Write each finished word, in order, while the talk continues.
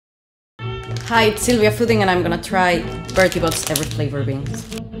Hi, it's Sylvia Fooding and I'm gonna try Bertie Bott's every flavor beans.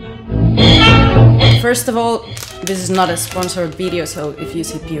 First of all, this is not a sponsored video, so if you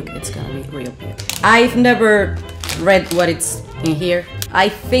see puke, it's gonna be real puke. I've never read what it's in here. I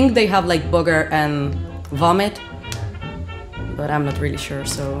think they have like booger and vomit, but I'm not really sure,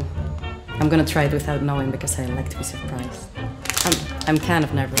 so I'm gonna try it without knowing because I like to be surprised. I'm kind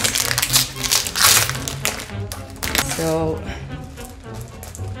of nervous. So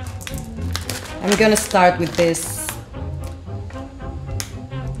I'm gonna start with this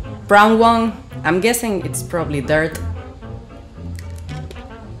brown one. I'm guessing it's probably dirt.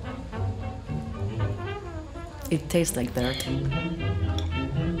 It tastes like dirt.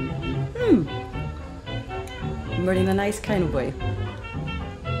 But in a nice kind of way.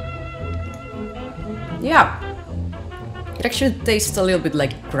 Yeah. It actually tastes a little bit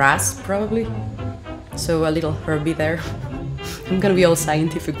like grass, probably. So a little herby there. I'm gonna be all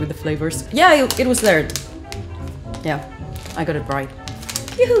scientific with the flavors. Yeah, it was dirt. Yeah, I got it right.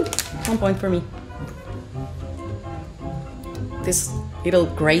 Yoo-hoo! 1 point for me. This little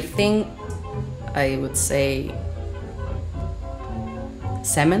gray thing, I would say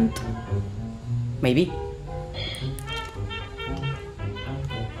cement, maybe.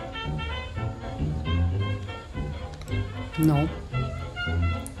 No.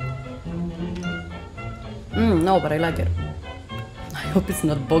 No, but I like it. I hope it's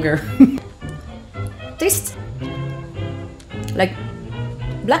not booger. Tastes like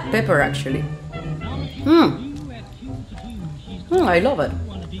black pepper, actually. I love it.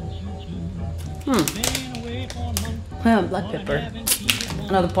 Black pepper.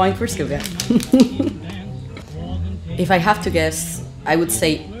 Another point for Sylvia. If I have to guess, I would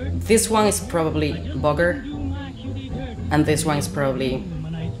say this one is probably booger, and this one is probably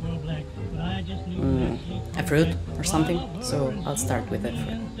a fruit or something. So I'll start with that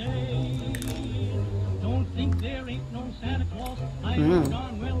fruit.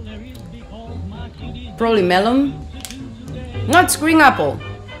 Probably melon. No, it's green apple.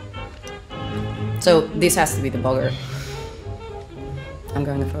 So this has to be the booger. I'm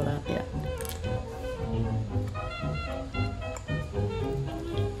going for that, yeah.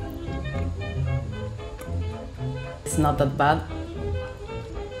 It's not that bad.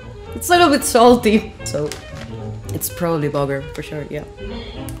 It's a little bit salty, so it's probably booger for sure, yeah.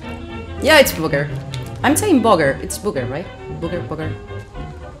 Yeah, it's booger. I'm saying booger. It's booger, right? Booger, booger.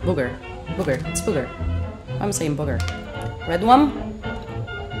 Booger. Booger. It's booger. I'm saying booger. Red one.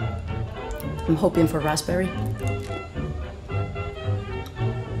 I'm hoping for raspberry.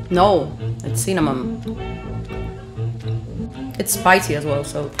 No, it's cinnamon. It's spicy as well,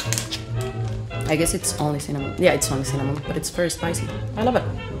 so I guess it's only cinnamon. Yeah, it's only cinnamon, but it's very spicy. I love it.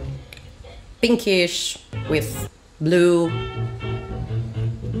 Pinkish with blue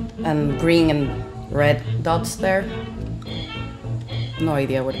and green and red dots there. No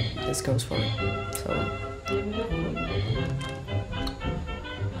idea what this goes for, so.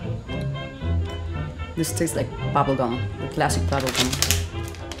 This tastes like bubblegum, the classic bubblegum.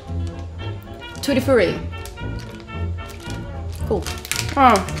 Tutti Frutti. Cool.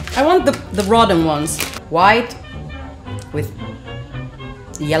 Oh, I want the rotten ones. White with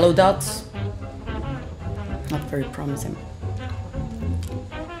yellow dots. Not very promising.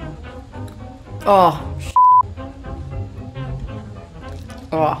 Oh.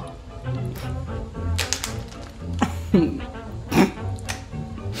 Oh.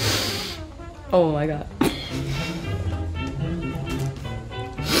 Oh my god.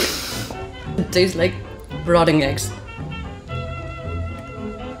 It tastes like rotting eggs.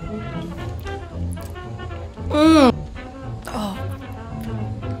 Oh.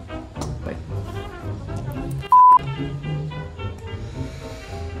 Wait.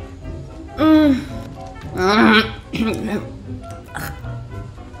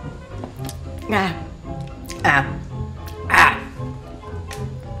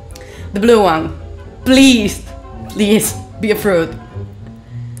 The blue one. Please, please be a fruit.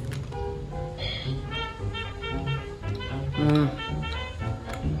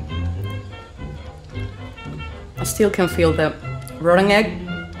 I still can feel the rotten egg.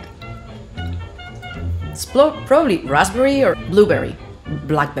 It's probably raspberry or blueberry.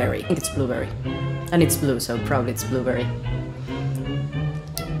 Blackberry. I think it's blueberry. And it's blue, so probably it's blueberry.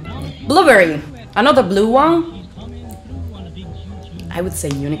 Blueberry! Another blue one. I would say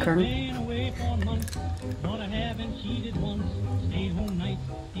unicorn.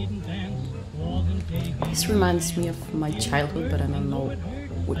 This reminds me of my childhood, but I don't know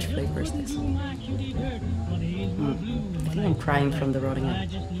which flavor is this. I think I'm crying from the rotting egg.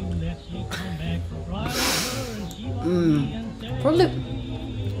 Probably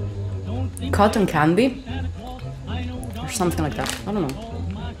cotton candy or something like that. I don't know.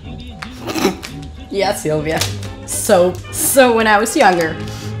 Yeah, Sylvia. Soap. So when I was younger,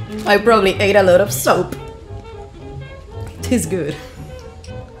 I probably ate a lot of soap. It tastes good.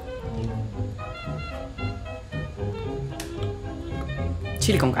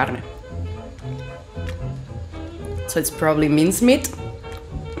 Chili con carne. So it's probably mincemeat.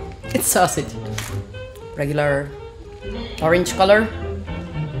 It's sausage. Regular orange color.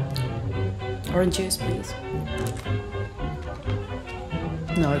 Orange juice, please.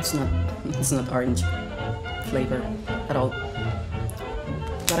 No, it's not. It's not orange flavor at all.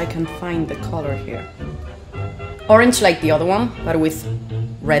 But I can find the color here. Orange like the other one, but with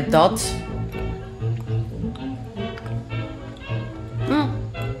red dots.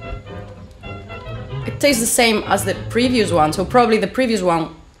 It tastes the same as the previous one, so probably the previous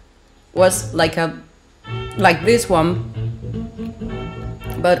one was like this one.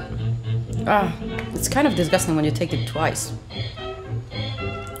 But it's kind of disgusting when you take it twice.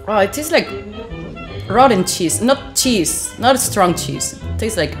 Oh, it tastes like rotten cheese. Not cheese, not strong cheese. It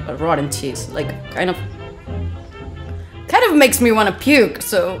tastes like a rotten cheese. Like kind of makes me want to puke.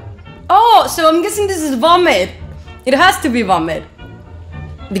 So, oh, so I'm guessing this is vomit. It has to be vomit.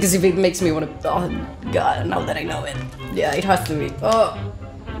 Because if it makes me want to, oh god, now that I know it. Yeah, it has to be. Oh.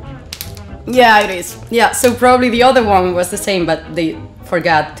 Yeah, it is. Yeah, so probably the other one was the same, but they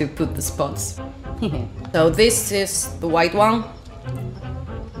forgot to put the spots. So this is the white one.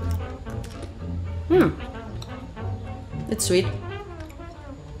 It's sweet.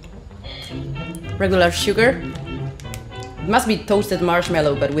 Regular sugar. It must be toasted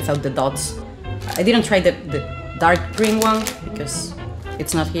marshmallow, but without the dots. I didn't try the dark green one, because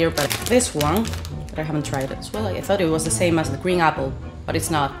it's not here, but this one, that I haven't tried as well. I thought it was the same as the green apple, but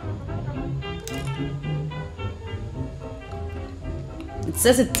it's not. It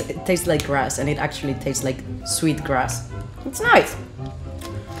says it tastes like grass, and it actually tastes like sweet grass. It's nice.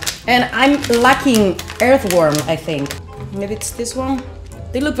 And I'm lacking earthworm, I think. Maybe it's this one?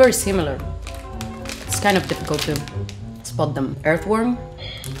 They look very similar. It's kind of difficult to spot them. Earthworm?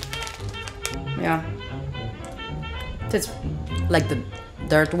 Yeah. It's like the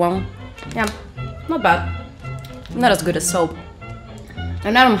dirt one. Yeah, not bad. Not as good as soap.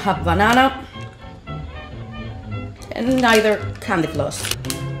 And I don't have banana. And neither candy floss.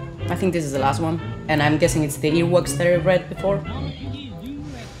 I think this is the last one. And I'm guessing it's the earwax that I read before.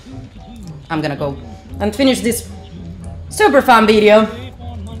 I'm gonna go and finish this super fun video,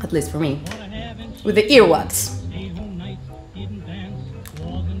 at least for me, with the earwax.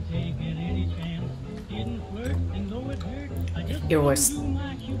 Earwax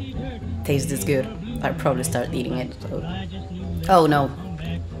tastes this good. I'll probably start eating it. So. Oh no,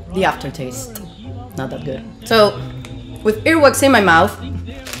 the aftertaste, not that good. So, with earwax in my mouth,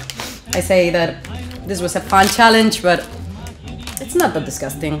 I say that this was a fun challenge, but it's not that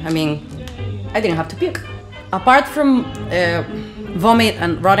disgusting. I mean, I didn't have to puke. Apart from vomit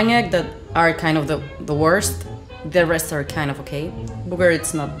and rotting egg that are kind of the worst, the rest are kind of okay. Booger,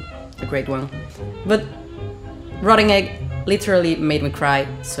 it's not a great one. But rotting egg literally made me cry,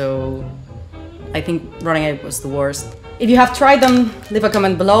 so I think rotting egg was the worst. If you have tried them, leave a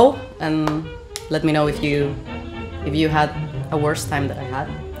comment below and let me know if you had a worse time than I had.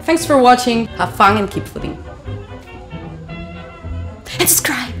 Thanks for watching, have fun and keep fooding. And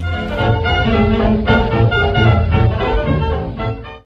subscribe!